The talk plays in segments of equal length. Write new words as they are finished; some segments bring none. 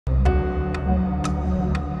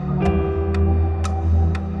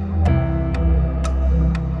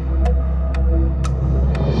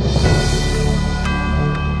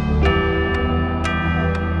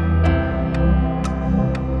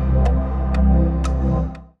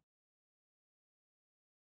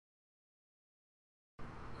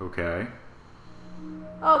Okay.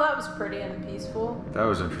 Oh, that was pretty and peaceful. That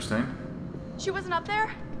was interesting. She wasn't up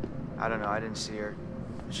there? I don't know, I didn't see her.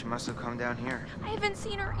 She must have come down here. I haven't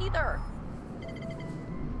seen her either.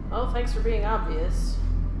 Oh, thanks for being obvious.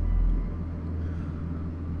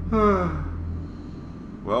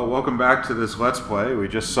 Well, welcome back to this Let's Play. We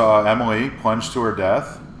just saw Emily plunge to her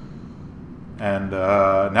death. And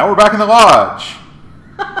now we're back in the lodge.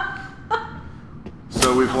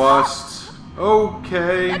 So we've lost...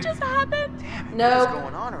 Okay. That just happened? Damn it, No, what's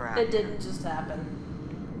going on around it here? didn't just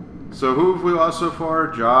happen. So who have we lost so far?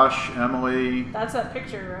 Josh, Emily... That's that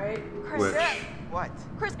picture, right? Chris, Which? What?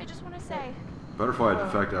 Chris, I just want to say. Butterfly Oh,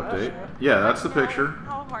 defect gosh, update. yeah. Yeah, that's the know picture.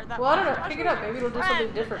 How hard that Well, I don't was. know. Josh Pick it was up. Maybe my it'll do something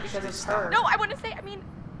friend. different because it's her. No, I want to say, I mean,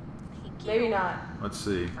 thank you. Maybe not. Let's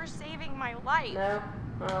see. For saving my life. No.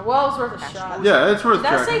 Well, it was worth a shot. Yeah, it's worth Did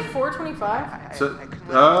that say checking. 425?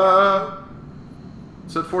 So,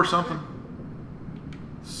 said 4 something.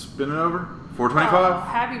 Spin it over. 425. Oh,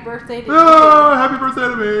 happy birthday to you. Oh, happy birthday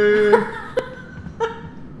to me!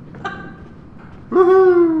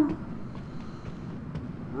 Woohoo!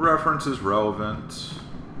 Reference is relevant.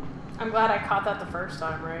 I'm glad I caught that the first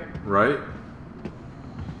time, right? Right?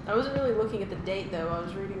 I wasn't really looking at the date, though. I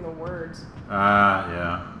was reading the words.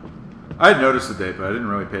 Yeah. I had noticed the date, but I didn't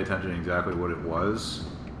really pay attention to exactly what it was.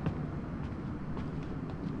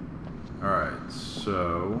 Alright,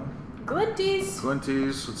 so... Glinties!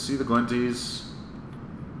 Glinties. Let's see the Glinties.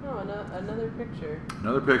 Oh, another picture.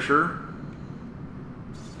 Another picture.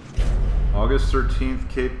 August 13th,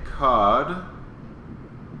 Cape Cod.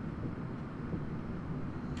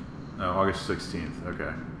 No, August 16th.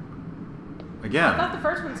 Okay. I Again, thought the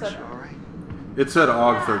first one said... All right. it said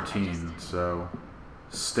Aug Yeah, 13, so...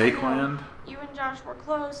 Stakeland? You and Josh were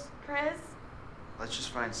close, Chris. Let's just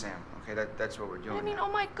find Sam, okay? That's what we're doing. I mean, now.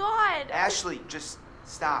 oh my God. Ashley, just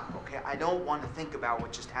stop, okay? I don't want to think about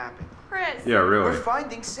what just happened. Chris. Yeah, We're really.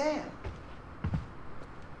 finding Sam.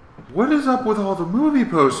 What is up with all the movie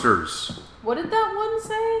posters? What did that one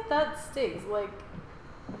say? That stings. Like,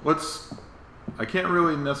 Let's... I can't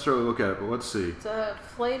really necessarily look at it, but let's see. it's a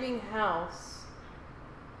flaming house.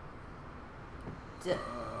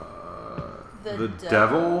 The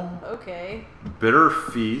Devil. Okay. Bitter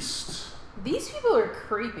Feast. These people are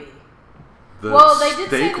creepy. The Well, they did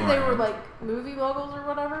say that they Stakeland. were like movie muggles or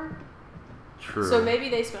whatever. True. So maybe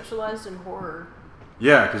they specialized in horror.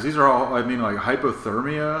 Yeah, because these are all, I mean, like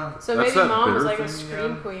hypothermia. So That's maybe that mom was bitter like a thing scream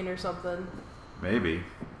again? queen or something. Maybe.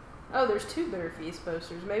 Oh, there's 2 Bitter Feast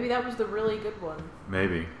posters. Maybe that was the really good one.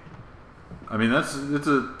 Maybe. I mean, it's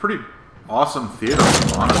a pretty awesome theater,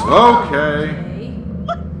 honestly. Okay.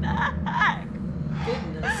 What the heck?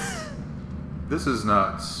 Goodness. This is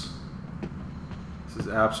nuts. This is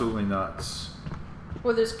absolutely nuts.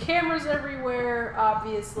 Well, there's cameras everywhere,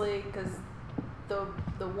 obviously, because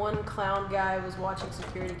the one clown guy was watching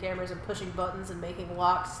security cameras and pushing buttons and making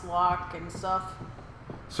locks lock and stuff.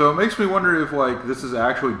 So it makes me wonder if, like, this is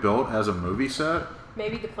actually built as a movie set,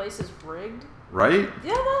 Maybe the place is rigged. right?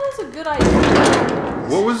 Yeah, that is a good idea.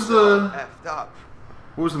 What was So the effed up.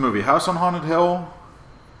 what was the movie? House on Haunted Hill?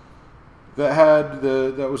 That had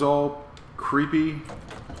that was all creepy.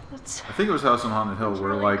 That's I think it was House on Haunted Hill, That's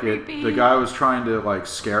where really like creepy. the guy was trying to like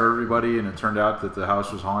scare everybody, and it turned out that the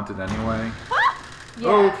house was haunted anyway. Yeah,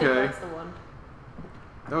 I think Okay. that's the one.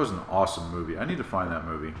 That was an awesome movie. I need to find that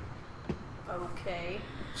movie. Okay.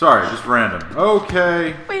 Sorry, just random.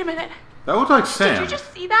 Okay, Wait a minute. that looked like Sam. Did you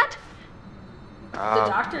just see that? The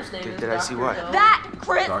doctor's name is Did I see Dr. what? Hill. That,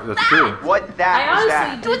 Chris. That's that. true. What I that was honestly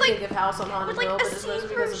that? did It was like- think of House on Haunted like Hill, a but it's mostly scene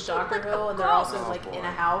because from of Dr. Shape Hill, of and they're a also Girl. like Oh, in boy.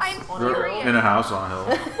 a house I'm on a They're hill. in a house on a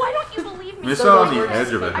hill. Why don't you believe me? They So sit on those the were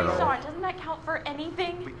edge of a just- I hill. saw it. Doesn't that count for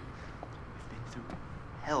anything? We've been through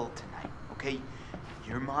hell tonight, okay?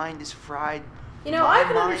 Your mind is fried. You know, My I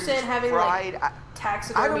can mind understand is having fried. like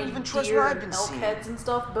taxidermy I don't even trust deer what I've and been elk seeing. heads and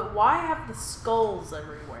stuff, but why have the skulls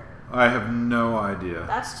everywhere? I have no idea.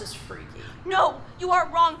 That's just freaky. No, you are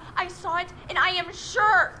wrong. I saw it, and I am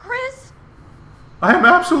sure, Chris. I am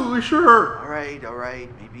absolutely sure. all right.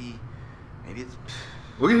 Maybe it's.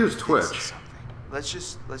 Look at his It's twitch. something. Let's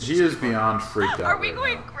just. He is beyond freaked out. Are we right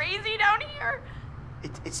going now. crazy down here?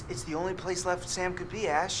 It's the only place left Sam could be,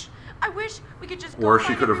 Ash. I wish we could just. Go Or she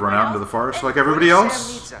find could have run everyone out into the else forest and- like everybody What if else.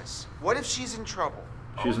 Sam needs us? What if she's in trouble?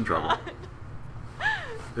 She's in trouble.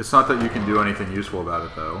 It's not that you can do anything useful about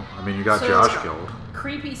it, though. I mean, you got So- Josh killed.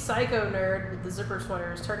 Creepy psycho nerd with the zipper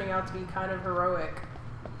sweater is turning out to be kind of heroic.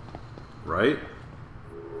 Right?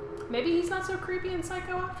 Maybe he's not so creepy and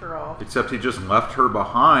psycho after all. Except he just left her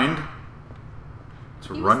behind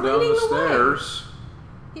to He was run down leading the the way. stairs.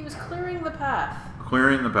 He was clearing the path.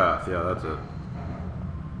 Clearing the path. Yeah, that's it.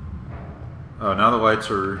 Oh, now the lights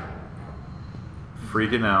are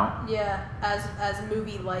freaking out. Yeah, as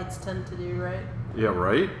movie lights tend to do, right? Yeah,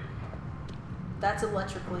 right? That's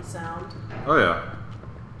electrically sound. Oh, yeah.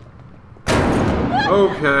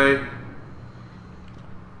 Okay.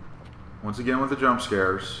 Once again with the jump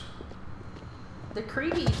scares. The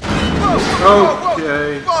creepy. Okay.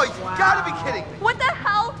 Oh, you gotta be kidding me. What the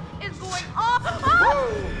hell is going on?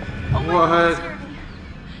 Oh my What? God, that scared me.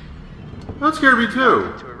 That scared me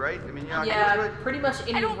too. To it, right? I mean, you're not Yeah, into it. pretty much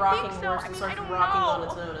any I don't rocking think so. horse I that mean, starts I don't rocking on know.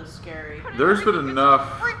 its own is scary. There's been Everything gets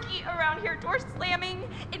enough. freaky around here. Doors slamming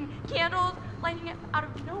and candles lighting out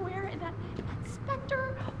of nowhere, and that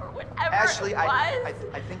specter or whatever Ashley, it was.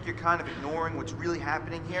 I think you're kind of ignoring what's really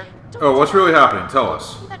happening here. Don't Oh, what's tell really me. happening? Tell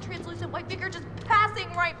us. See that translucent white figure just passing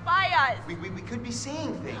right by us. We could be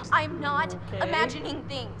seeing things. I'm not Okay. imagining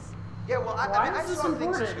things. Yeah, well, I Why mean, I is this saw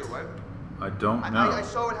things important? too. I don't I know.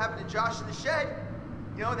 saw what happened to Josh in the shed.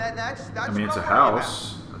 You know, that's I mean, it's a what I'm worried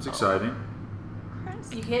house. That's exciting.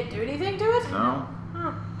 Chris, You can't do anything to it? No.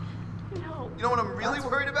 Huh. no. about. You know what I'm really That's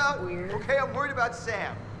worried about? weird. Okay, I'm worried about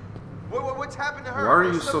Sam. What's happened to her? Why are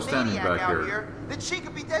you There's still some standing maniac back out here? That she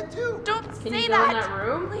could be dead too. Don't Can say you go that. in that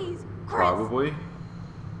room? Please, Chris. Probably.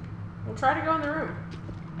 We'll try to go in the room.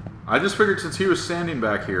 I just figured since he was standing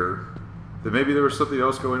back here, that maybe there was something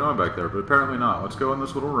else going on back there, but apparently not. Let's go in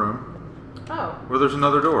this little room Oh, where there's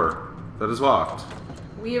another door that is locked.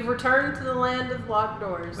 we have returned to the land of locked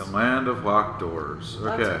doors. The land of locked doors.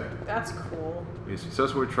 Okay. That's cool. We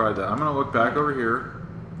successfully tried that. I'm going to look back over here.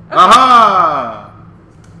 Okay. Aha!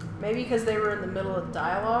 Maybe because they were in the middle of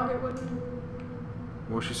dialogue, it wouldn't.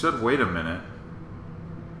 Well, she said, wait a minute.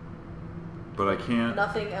 But I can't.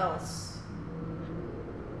 Nothing else.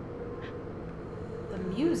 The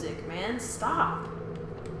music, man, stop.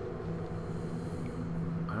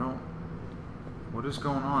 I don't. What is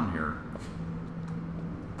going on here?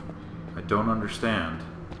 I don't understand.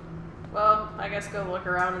 Well, I guess go look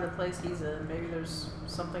around in the place he's in. Maybe there's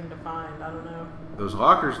something to find. I don't know. Those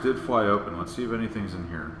lockers did fly open. Let's see if anything's in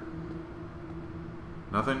here.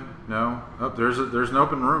 Nothing? No? Oh, there's an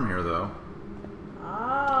open room here, though.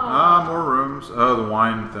 Ah, more rooms. Oh, the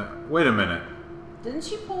wine thing. Wait a minute. Didn't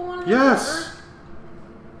she pull one of those Yes! over?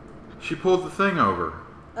 She pulled the thing over.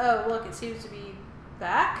 Oh, look, it seems to be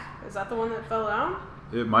back. Is that the one that fell down?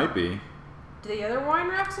 It might be. Do the other wine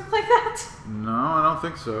racks look like that? No, I don't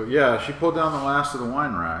think so. Yeah, she pulled down the last of the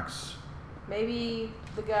wine racks. Maybe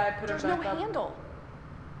the guy put There's her no back up. handle.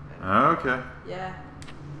 Okay. Yeah.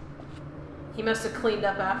 He must have cleaned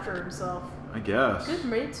up after himself. I guess. Good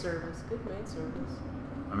maid service. Good maid service.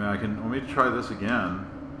 I mean, let me try this again.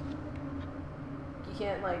 You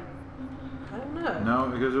can't like. I don't know. No,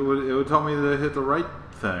 because it would tell me to hit the right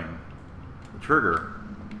thing. The trigger.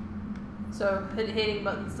 So hitting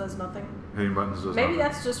buttons does nothing. Hitting buttons does Maybe nothing.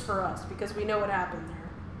 that's just for us because we know what happened there.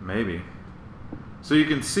 Maybe. So you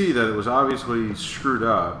can see that it was obviously screwed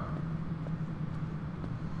up.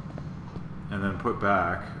 And then put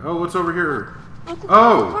back. Oh, what's over here? Look,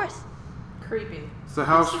 Oh! Of course. Creepy. It's the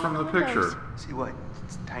house see from the the windows. picture. See what?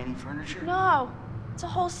 It's tiny furniture? No. It's a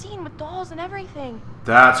whole scene with dolls and everything.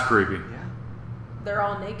 That's creepy. Yeah. They're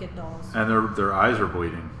all naked dolls. And their eyes are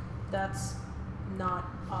bleeding. That's not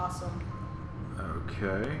awesome.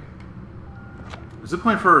 Okay. Is it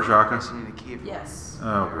playing for I Jaka? just need a key if you Yes.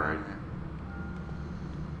 Oh, great.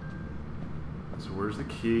 So where's the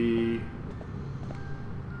key?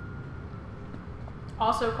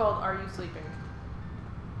 Also called Are You Sleeping?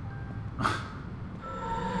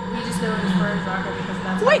 We just know it as Fur Zaka because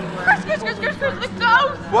that's Wait, how we Chris, were Chris, told Chris, these the words.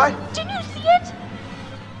 ghost! What? Didn't you see it?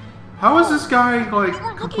 How is this guy, like, You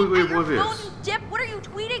were completely looking at your oblivious? phone, you dip. What are you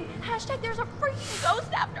tweeting? Hashtag there's a freaking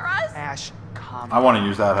ghost after us. Ash, calm I want to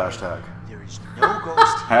use that hashtag. There is no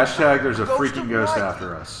ghost. Hashtag there's a Ghost freaking of ghost what?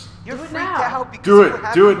 after us. You're Do it freaked now. out because Do of it. what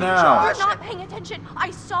happened Do it to now. You're Josh. not paying attention.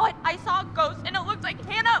 I saw it. I saw a ghost, and it looked like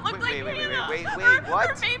Hannah. It looked Wait, like wait, wait, Hannah. wait, wait, what?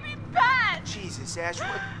 Or maybe Pat. Jesus, Ash,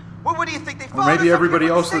 what do you think they Or followed maybe us up here everybody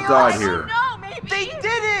with else the that died seance? here. No, maybe. They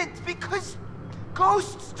didn't because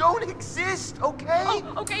ghosts don't exist, okay?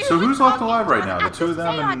 Oh, okay. So who who's was left talking alive to right us now? The at two of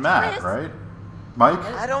them seance, and Matt, Chris? right? Mike?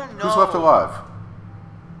 I don't know. Who's left alive?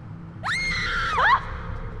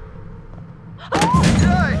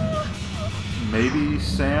 Good. Maybe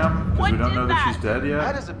Sam? Because What we don't did know that that? she's dead How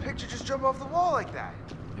yet? does a picture just jump off the wall like that?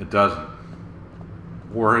 It doesn't.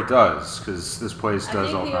 Or it does, because this place I does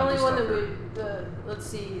think all the kinds only of one stuff that here. let's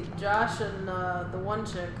see, Josh and the one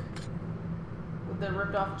chick with the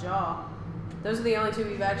ripped off jaw. Those are the only two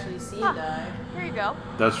we've actually seen Huh. die. Here you go.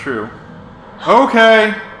 That's true.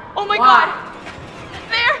 Okay! Oh my Why? God.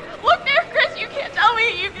 There. Look there, Chris. You can't tell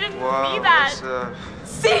me. You didn't see that.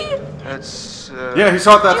 See? That's. Yeah, he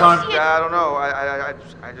saw it that You time. see it? Yeah, I don't know.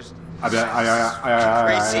 I just.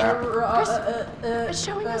 It's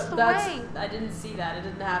showing us the that's, way. I didn't see that. It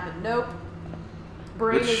didn't happen. Nope.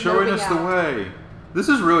 Brain It's is showing noping us the out. way. This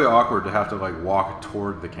is really awkward to have to like walk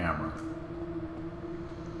toward the camera.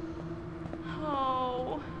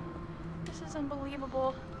 Oh, this is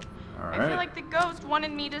unbelievable. All I feel right. like the ghost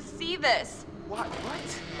wanted me to see this. What?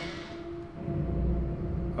 What?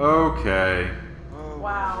 Okay. Whoa,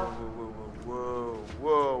 Wow.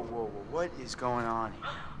 Whoa. What is going on here?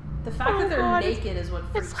 The fact Oh, that they're God, naked is what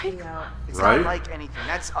it's freaks me like- out. It's Right? not like anything.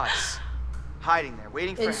 That's us. Hiding there,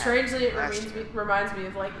 waiting for And help. strangely, it That's- reminds me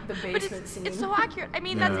of like the But basement scene. it's so accurate. I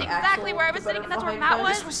mean, Yeah. that's The exactly actual- where I was the sitting, and that's where butterfly Matt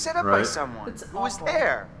effect. This was set up by Right. someone. It's Who was awful.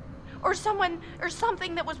 there? Or someone, or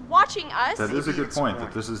something that was watching us. That is a Maybe good it's point. more.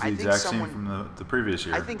 That this is the I think exact scene someone- from the previous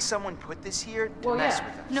year. I think someone put this here to Well, mess yeah.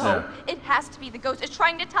 with us. No, Yeah. it has to be the ghost. It's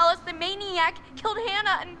trying to tell us the maniac killed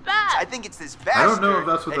Hannah and Beth. I think it's this bastard. I don't know if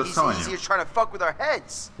that's what that that's telling he's you. here trying to fuck with our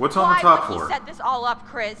heads. What's on Why the top would floor? he set this all up,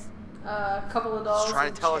 Chris? A couple of dolls. trying to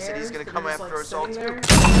and tell us that he's chairs gonna that come are just, after like, us all, sitting too.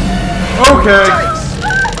 there.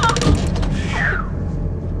 Okay.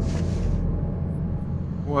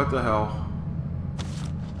 What the hell?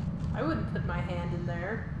 I wouldn't put my hand in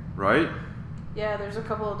there. Right? Yeah, there's a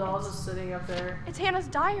couple of dolls just sitting up there. It's Hannah's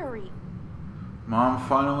diary. Mom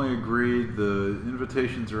finally agreed. The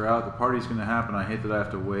invitations are out. The party's going to happen. I hate that I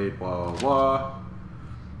have to wait. Blah, blah, blah.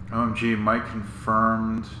 OMG, Mike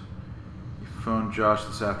confirmed. He phoned Josh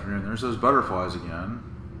this afternoon. There's those butterflies again.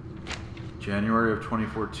 January of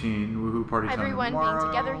 2014. Woohoo party time Everyone tomorrow.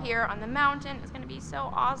 being together here on the mountain is going to be so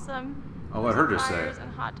awesome. I'll let her just say Fires it.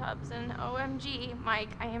 and hot tubs and OMG, Mike,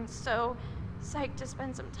 I am so psyched to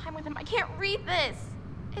spend some time with him. I can't read this.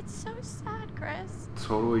 It's so sad, Chris.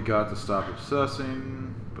 Totally got to stop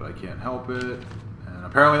obsessing, but I can't help it. And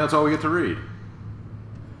apparently that's all we get to read.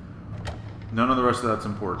 None of the rest of that's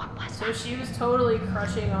important. So she was totally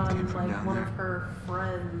crushing on Dude from like down one there. of her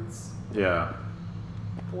friends, Yeah,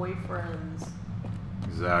 boyfriends.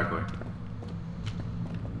 exactly.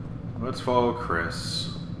 Let's follow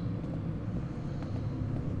Chris.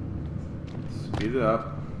 Speed it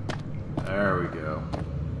up. There we go.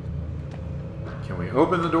 Can we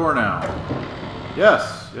open the door now?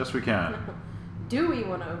 Yes, yes we can. Do we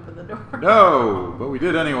want to open the door? No, but we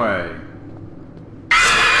did anyway.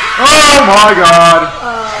 Oh my god!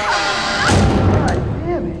 God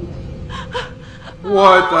damn it.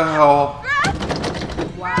 What the hell?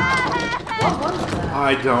 Wow. What was that?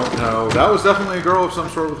 I don't know. That was definitely a girl of some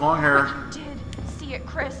sort with long hair. You did see it,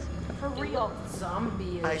 Chris. For real.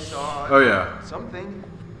 Zombie-ish. I saw Oh yeah. something.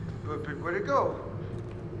 But where'd it go?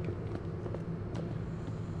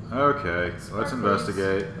 Okay, let's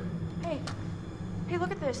investigate. Hey. Hey,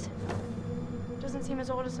 look at this. Doesn't seem as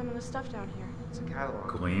old as some of the stuff down here. It's a catalog.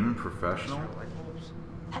 Gleam Professional? Light bulbs.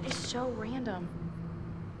 That is so random.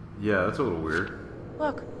 Yeah, that's a little weird.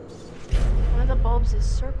 Look. One of the bulbs is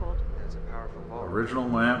circled. That's a powerful bulb. Original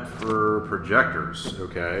lamp for projectors.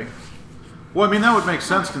 Okay. Well, I mean, that would make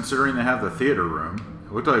sense considering they have the theater room.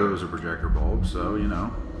 It looked like it was a projector bulb, so, you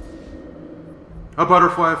know. A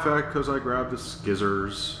butterfly effect because I grabbed the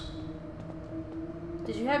skizzers.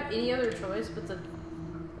 Did you have any other choice but to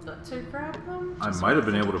grab them? I might have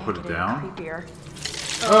been able to put it down. Creepier.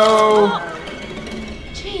 Oh!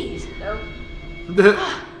 Jeez. Nope.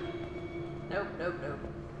 Nope, nope, nope.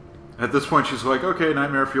 At this point, she's like, okay,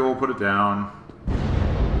 nightmare fuel, put it down.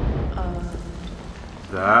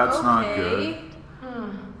 That's not good.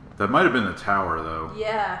 That might have been the tower, though.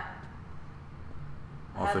 Yeah.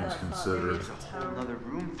 All I had things that thought. considered. Maybe There's it's a a whole tower. other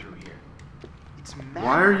room through here. It's mad.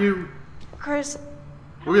 Why are you... Chris.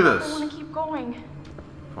 Look at I this. want to keep going.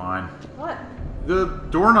 Fine. What? The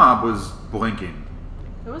doorknob was blinking.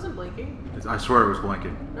 It wasn't blinking. I swear it was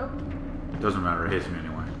blinking. Nope. Doesn't matter. It hates me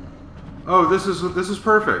anyway. Oh, this is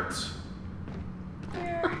perfect.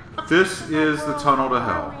 Where This is the tunnel to are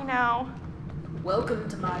hell. we now? Welcome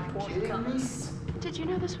to my portcullis. Did you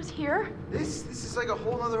know this was here? This is like a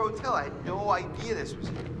whole other hotel. I had no idea this was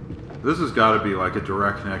here. This has got to be like a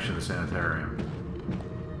direct connection to sanitarium.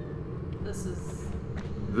 This is.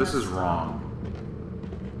 This is wrong.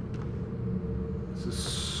 This is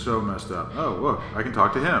so messed up. Oh, look, I can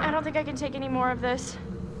talk to I him. don't think I can take any more of this.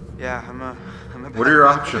 Yeah, I'm a What are your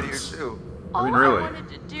bad options? Here too. I mean, All really. I wanted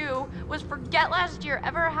to do was forget last year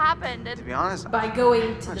ever happened. To And be honest, By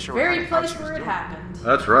going to Not the sure what very I thought place she was where it doing. happened.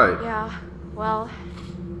 That's right. yeah, well,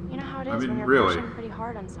 you know how it is I mean, when you're really. pushing pretty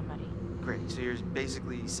hard on somebody. great. So you're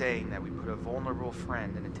basically saying that we put a vulnerable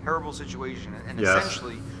friend in a terrible situation and Yes.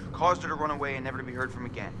 essentially caused her to run away and never to be heard from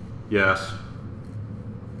again. Yes.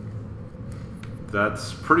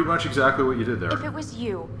 That's pretty much exactly what you did there. If it was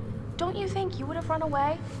you, don't you think you would have run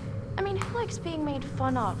away? I mean, who likes being made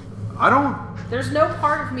fun of? I don't... There's no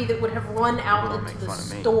part of me that would have run out People into make the fun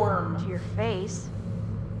of me. storm. To your face.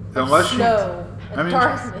 Unless Snow and I mean,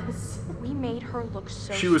 darkness. We made her look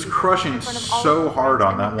so she was stupid crushing in front of all so her hard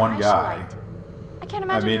friends on and that the one she guy. liked. I can't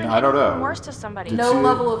imagine mean, doing I don't anything know. worse to somebody. Did No you-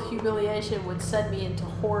 level of humiliation would send me into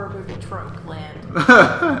horror movie trope land.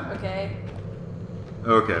 Okay?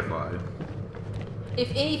 Okay, fine. If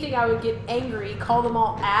anything, I would get angry, call them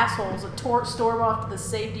all assholes, and storm off to the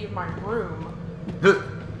safety of my room.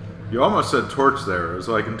 You almost said torch there. It was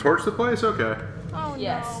like, and torch the place? Okay. Oh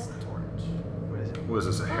Yes, no. a torch. What is it? What is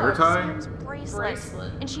this, a Oh, hair tie? Sam's bracelet.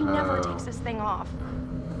 Bracelet. And she never Oh. takes this thing off.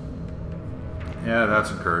 Yeah, that's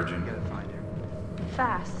I encouraging. gotta find her.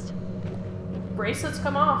 Fast. Bracelets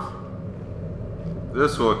come off.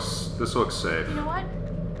 This looks safe. You know what?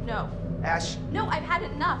 No. Ash, No, I've had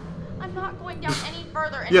enough. I'm not going down any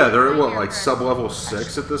further. Yeah, they're at at what, like sub-level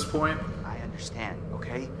 6 at this point? I understand,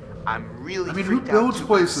 okay? I'm really I mean, who freaked out builds too,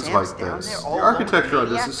 places Sam's like down this? there The all alone architecture with of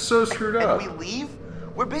this maniac, is so screwed and up. we leave,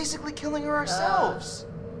 we're basically killing her ourselves.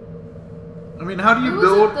 I mean, how do you Who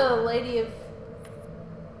build... was it, the lady of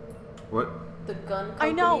What? the gun company?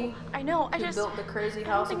 I know. I Who just built the crazy I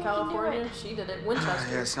don't house in think we can do California? it. She did it.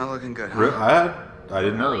 Winchester. Yeah, it's not looking good, huh? I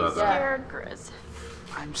didn't know really about that. scared, Grizz.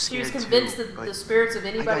 I'm She scared was convinced too, that but the spirits of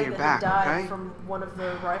anybody your that back, had died okay? from one of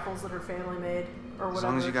the rifles that her family made, or as whatever,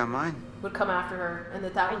 long as you got mine. would come after her, and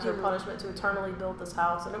that I was her do. punishment to eternally build this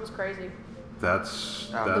house, and it was crazy. That's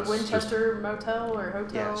The just, Winchester Motel or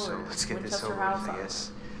Hotel Yeah, so or let's get this Winchester over House. with, I I don't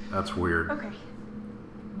guess. that's weird. Okay.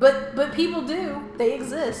 But people do. They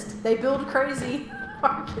exist. They build crazy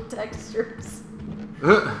architectures.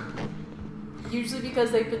 Usually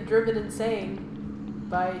because they've been driven insane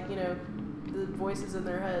by, the voices in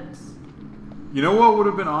their heads. You know what would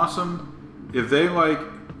have been awesome? If they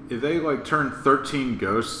turned 13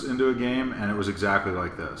 ghosts into a game and it was exactly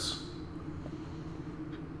like this.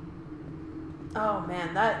 Oh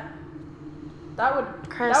man, that would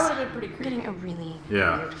Chris, have been pretty I'm creepy. getting a really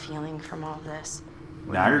Yeah. weird feeling from all this.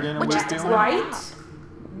 Now you're getting a What weird just doesn't feeling? Right?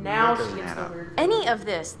 Now That she doesn't gets add the up. weird. Any of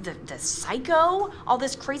this, the psycho, all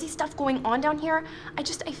this crazy stuff going on down here, I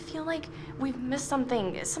feel like we've missed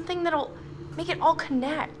something that'll make it all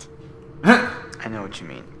connect. I know what you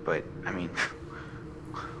mean, but, I mean,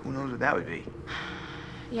 who knows what that would be?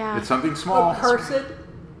 Yeah. It's something small. A person.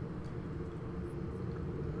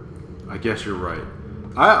 I guess you're right.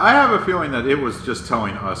 I have a feeling that it was just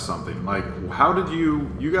telling us something. Like, how did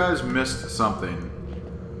you guys missed something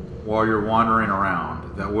while you're wandering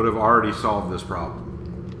around that would have already solved this problem?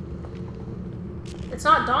 It's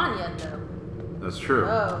not dawn yet though. That's true.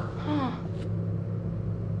 Oh.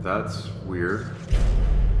 That's weird.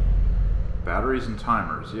 Batteries and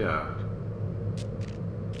timers, yeah.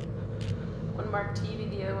 One marked TV,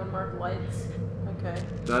 the other one marked lights. Okay.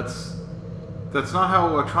 That's not how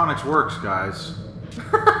electronics works, guys.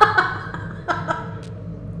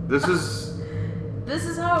 This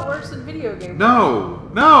is how it works in video games. no.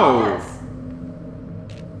 Yes.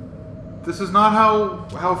 This is not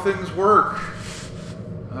how things work.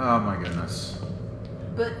 Oh my goodness.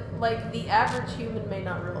 But like the average human may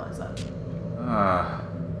not realize that.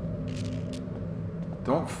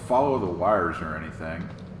 Don't follow the wires or anything.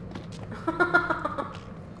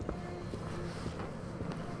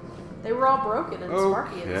 They were all broken and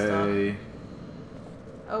sparky and stuff. Okay.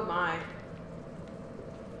 Oh my.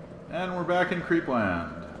 And we're back in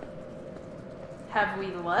Creepland. Have we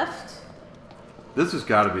left? This has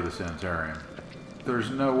got to be the sanitarium. There's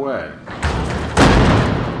no way.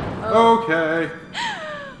 Oh. Okay.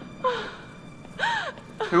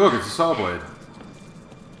 Hey, look, it's a saw blade.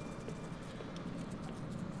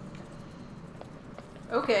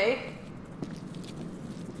 Okay.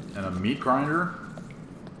 And a meat grinder?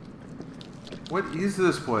 What is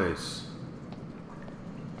this place?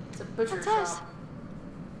 It's a butcher That's shop. us.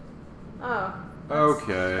 Oh.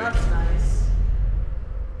 Okay. That's nice.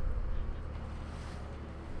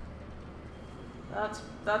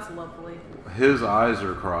 That's lovely. His eyes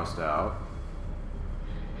are crossed out.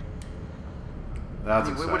 That's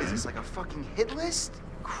I mean, exciting. what is this, like a fucking hit list?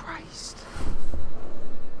 Christ.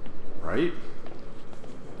 Right?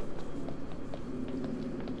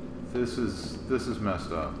 This is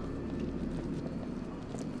messed up.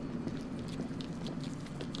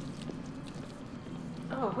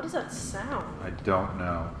 Oh, what is that sound? I don't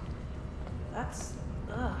know. That's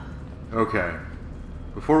ugh. Okay.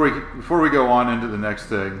 Before we go on into the next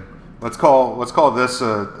thing, let's call this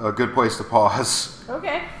a good place to pause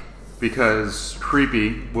Okay. because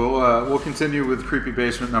creepy. We'll continue with creepy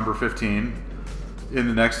basement number 15 in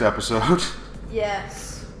the next episode.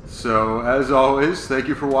 Yes. So, as always, thank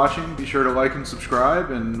you for watching. Be sure to like and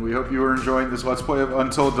subscribe, and we hope you are enjoying this Let's Play of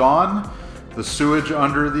Until Dawn, the sewage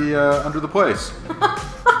under the place.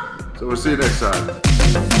 So we'll see you next time.